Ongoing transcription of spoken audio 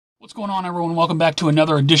What's going on, everyone? Welcome back to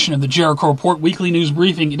another edition of the Jericho Report Weekly News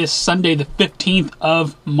Briefing. It is Sunday, the 15th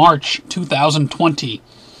of March, 2020.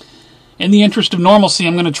 In the interest of normalcy,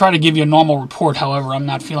 I'm going to try to give you a normal report. However, I'm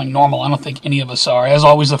not feeling normal. I don't think any of us are. As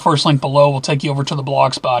always, the first link below will take you over to the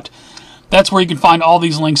Blogspot. That's where you can find all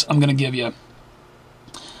these links I'm going to give you.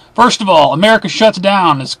 First of all, America shuts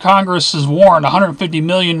down as Congress has warned 150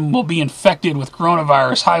 million will be infected with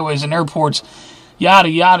coronavirus. Highways and airports, yada,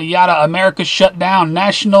 yada, yada. America shut down.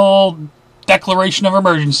 National Declaration of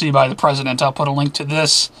Emergency by the President. I'll put a link to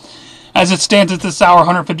this. As it stands at this hour,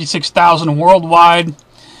 156,000 worldwide.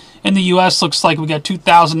 In the U.S., looks like we got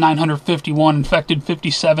 2,951 infected,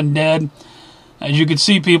 57 dead. As you can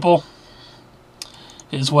see, people,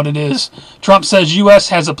 is what it is. Trump says U.S.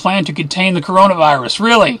 has a plan to contain the coronavirus.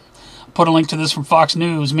 Really? I'll put a link to this from Fox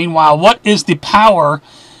News. Meanwhile, what is the power...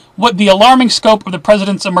 What the alarming scope of the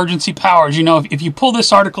president's emergency powers? You know, if you pull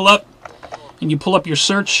this article up and you pull up your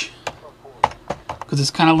search, because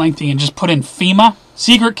it's kind of lengthy, and just put in FEMA,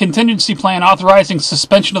 secret contingency plan authorizing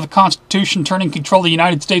suspension of the Constitution, turning control of the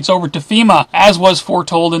United States over to FEMA, as was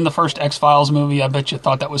foretold in the first X-Files movie. I bet you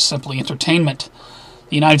thought that was simply entertainment.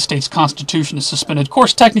 The United States Constitution is suspended. Of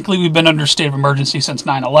course, technically, we've been under a state of emergency since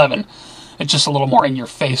 9/11. It's just a little more in your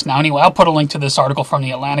face now. Anyway, I'll put a link to this article from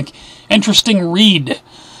The Atlantic. Interesting read.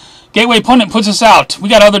 Gateway Pundit puts us out. We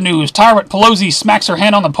got other news. Tyrant Pelosi smacks her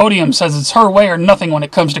hand on the podium, says it's her way or nothing when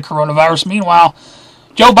it comes to coronavirus. Meanwhile,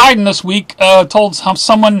 Joe Biden this week told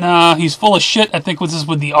someone he's full of shit. I think was this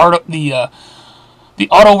with the auto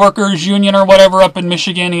workers union or whatever up in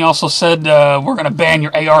Michigan. He also said we're going to ban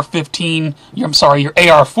your AR-15. Your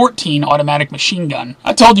AR-14 automatic machine gun.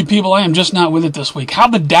 I told you, people, I am just not with it this week. How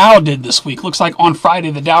the Dow did this week? Looks like on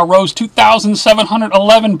Friday the Dow rose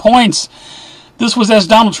 2,711 points. This was as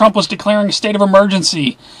Donald Trump was declaring a state of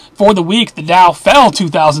emergency. For the week, the Dow fell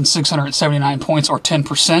 2,679 points, or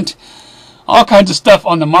 10%. All kinds of stuff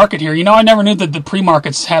on the market here. You know, I never knew that the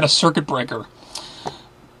pre-markets had a circuit breaker.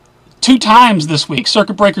 2 times this week,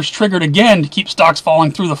 circuit breakers triggered again to keep stocks falling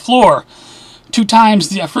through the floor. 2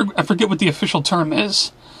 times, I forget what the official term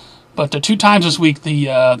is, but 2 times this week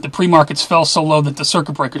the pre-markets fell so low that the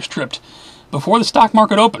circuit breakers tripped before the stock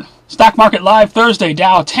market opened. Stock market live Thursday.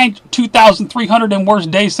 Dow tanked 2,300 and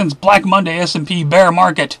worst day since Black Monday. S&P bear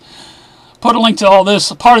market. Put a link to all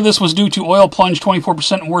this. Part of this was due to oil plunge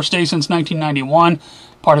 24% and worst day since 1991.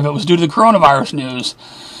 Part of it was due to the coronavirus news.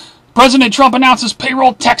 President Trump announces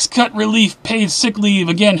payroll tax cut relief, paid sick leave.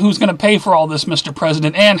 Again, who's going to pay for all this, Mr.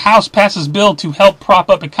 President? And House passes bill to help prop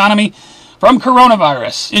up economy from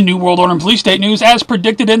coronavirus. In New World Order and Police State news, as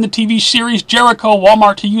predicted in the TV series Jericho,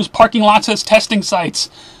 Walmart to use parking lots as testing sites.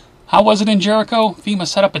 How was it in Jericho? FEMA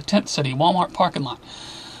set up a tent city, Walmart parking lot.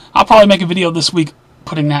 I'll probably make a video this week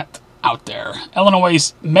putting that out there.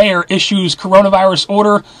 Illinois' mayor issues coronavirus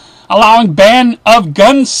order allowing ban of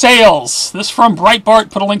gun sales. This from Breitbart.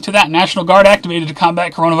 Put a link to that. National Guard activated to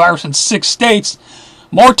combat coronavirus in 6 states.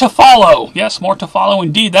 More to follow. Yes, more to follow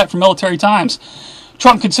indeed. That from Military Times.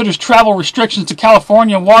 Trump considers travel restrictions to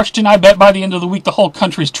California and Washington. I bet by the end of the week the whole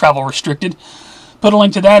country's travel restricted. Put a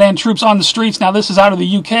link to that. And troops on the streets. Now this is out of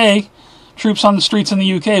the UK. Troops on the streets in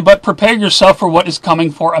the UK. But prepare yourself for what is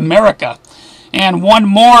coming for America. And one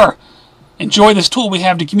more. Enjoy this tool we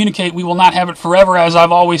have to communicate. We will not have it forever. As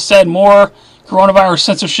I've always said, more coronavirus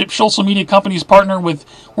censorship. Social media companies partner with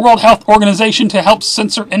World Health Organization to help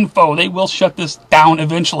censor info. They will shut this down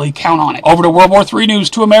eventually. Count on it. Over to World War III news.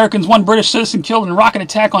 2 Americans, 1 British citizen killed in rocket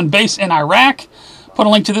attack on base in Iraq. Put a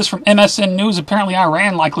link to this from MSN News. Apparently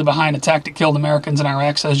Iran likely behind attack that killed Americans in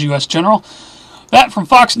Iraq, says U.S. General. That from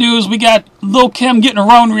Fox News. We got Lil Kim getting a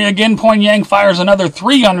Ronri again. Pyongyang fires another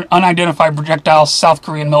 3 unidentified projectiles, South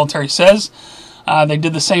Korean military says. They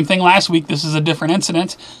did the same thing last week. This is a different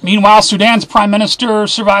incident. Meanwhile, Sudan's prime minister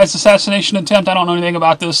survives assassination attempt. I don't know anything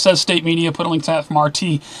about this, says state media. Put a link to that from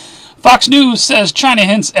RT. Fox News says China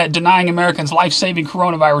hints at denying Americans life-saving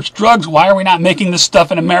coronavirus drugs. Why are we not making this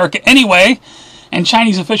stuff in America anyway? And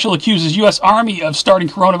Chinese official accuses U.S. Army of starting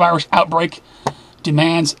coronavirus outbreak.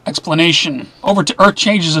 Demands explanation. Over to Earth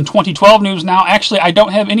changes in 2012 news now. Actually, I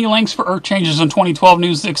don't have any links for Earth changes in 2012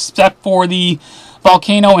 news except for the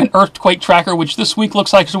volcano and earthquake tracker, which this week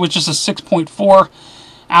looks like it was just a 6.4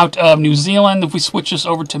 out of New Zealand. If we switch this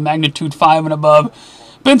over to magnitude 5 and above,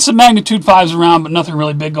 been some magnitude 5s around, but nothing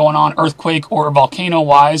really big going on earthquake or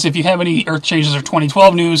volcano-wise. If you have any Earth changes or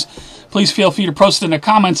 2012 news, please feel free to post it in the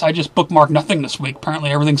comments. I just bookmarked nothing this week.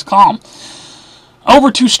 Apparently everything's calm.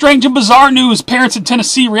 Over to strange and bizarre news. Parents in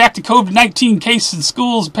Tennessee react to COVID-19 cases in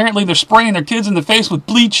schools. Apparently they're spraying their kids in the face with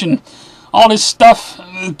bleach and all this stuff.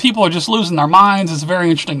 People are just losing their minds. It's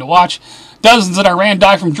very interesting to watch. Dozens in Iran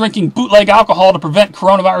die from drinking bootleg alcohol to prevent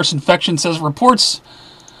coronavirus infection, says reports.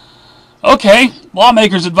 Okay,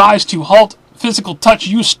 lawmakers advised to halt physical touch,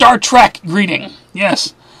 use Star Trek greeting.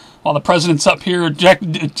 Yes, while the president's up here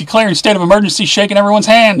declaring state of emergency, shaking everyone's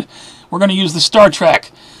hand, we're going to use the Star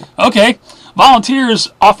Trek. Okay,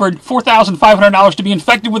 volunteers offered $4,500 to be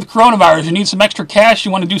infected with coronavirus. You need some extra cash,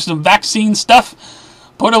 you want to do some vaccine stuff?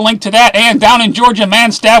 Put a link to that. And down in Georgia,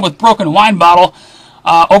 man stabbed with broken wine bottle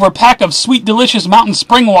over a pack of sweet, delicious mountain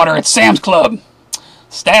spring water at Sam's Club.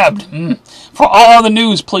 Stabbed. For all other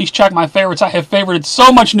news, please check my favorites. I have favorited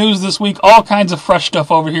so much news this week. All kinds of fresh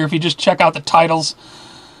stuff over here. If you just check out the titles,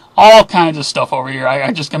 all kinds of stuff over here.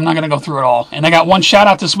 I'm not going to go through it all. And I got one shout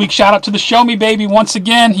out this week. Shout out to TheShowmebby once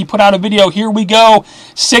again. He put out a video. Here we go.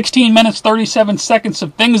 16 minutes, 37 seconds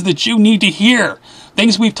of things that you need to hear.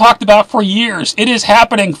 Things we've talked about for years. It is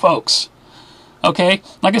happening, folks. Okay?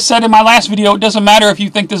 Like I said in my last video, it doesn't matter if you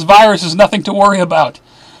think this virus is nothing to worry about.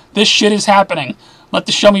 This shit is happening. Let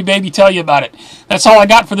TheShowmebby tell you about it. That's all I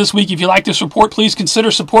got for this week. If you like this report, please consider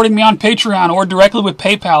supporting me on Patreon or directly with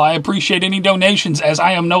PayPal. I appreciate any donations, as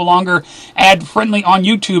I am no longer ad-friendly on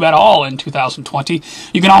YouTube at all in 2020.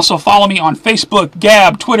 You can also follow me on Facebook,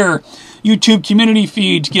 Gab, Twitter, YouTube community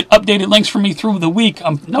feed to get updated links from me through the week.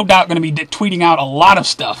 I'm no doubt going to be tweeting out a lot of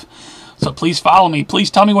stuff. So please follow me. Please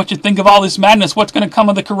tell me what you think of all this madness. What's going to come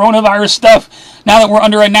of the coronavirus stuff now that we're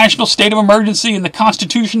under a national state of emergency and the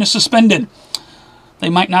Constitution is suspended? They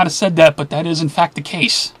might not have said that, but that is in fact the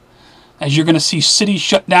case. As you're going to see cities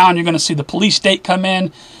shut down, you're going to see the police state come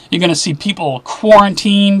in, you're going to see people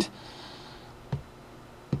quarantined.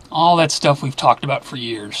 All that stuff we've talked about for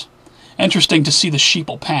years. Interesting to see the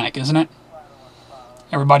sheeple panic, isn't it?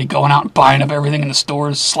 Everybody going out and buying up everything in the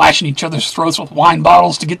stores, slashing each other's throats with wine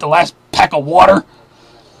bottles to get the last pack of water.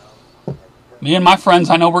 Me and my friends,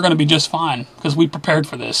 I know we're going to be just fine, because we prepared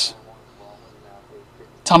for this.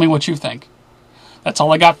 Tell me what you think. That's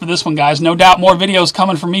all I got for this one, guys. No doubt more videos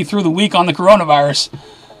coming from me through the week on the coronavirus.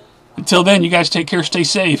 Until then, you guys take care, stay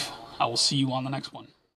safe. I will see you on the next one.